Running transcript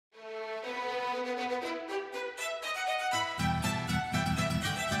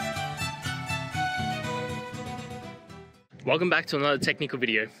Welcome back to another technical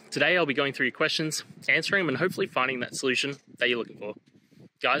video. Today I'll be going through your questions, answering them, and hopefully finding that solution that you're looking for.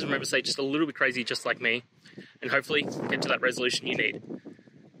 Guys, remember to stay just a little bit crazy just like me, and hopefully get to that resolution you need.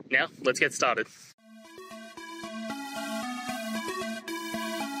 Now, let's get started.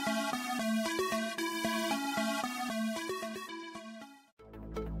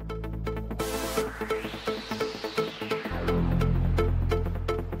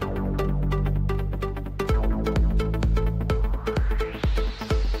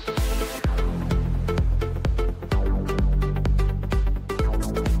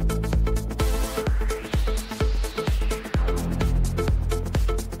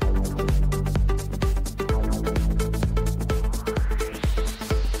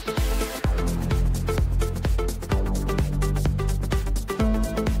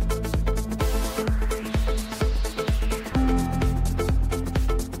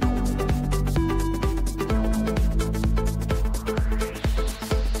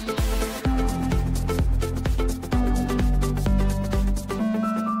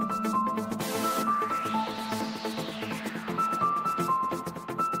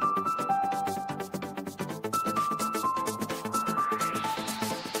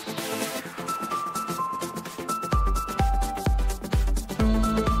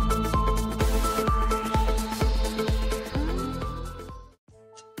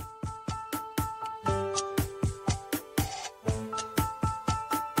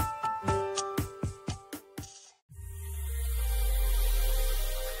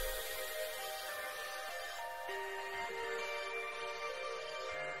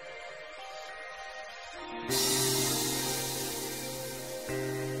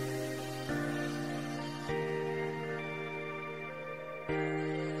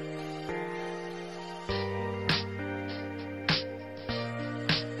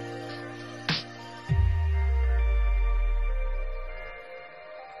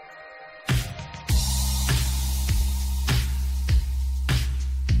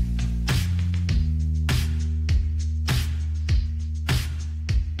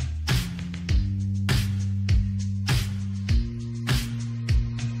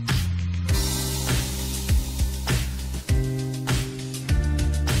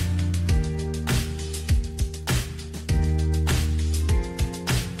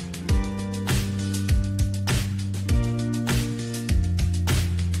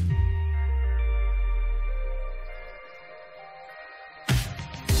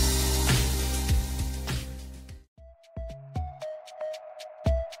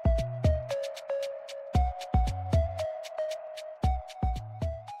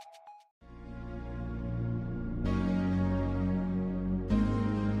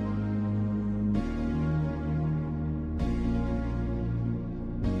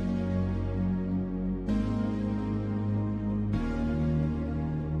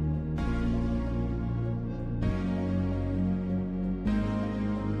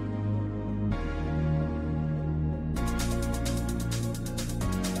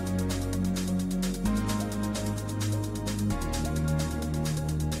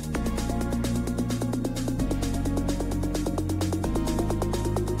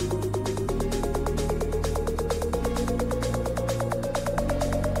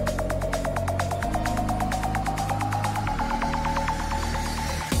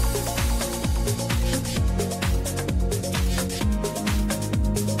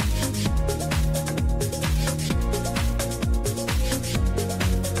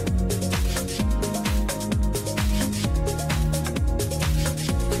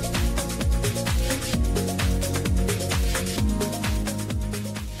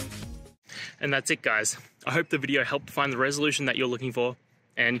 And that's it, guys. I hope the video helped find the resolution that you're looking for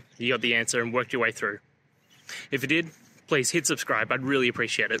and you got the answer and worked your way through. If it did, please hit subscribe. I'd really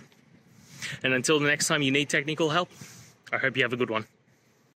appreciate it. And until the next time you need technical help, I hope you have a good one.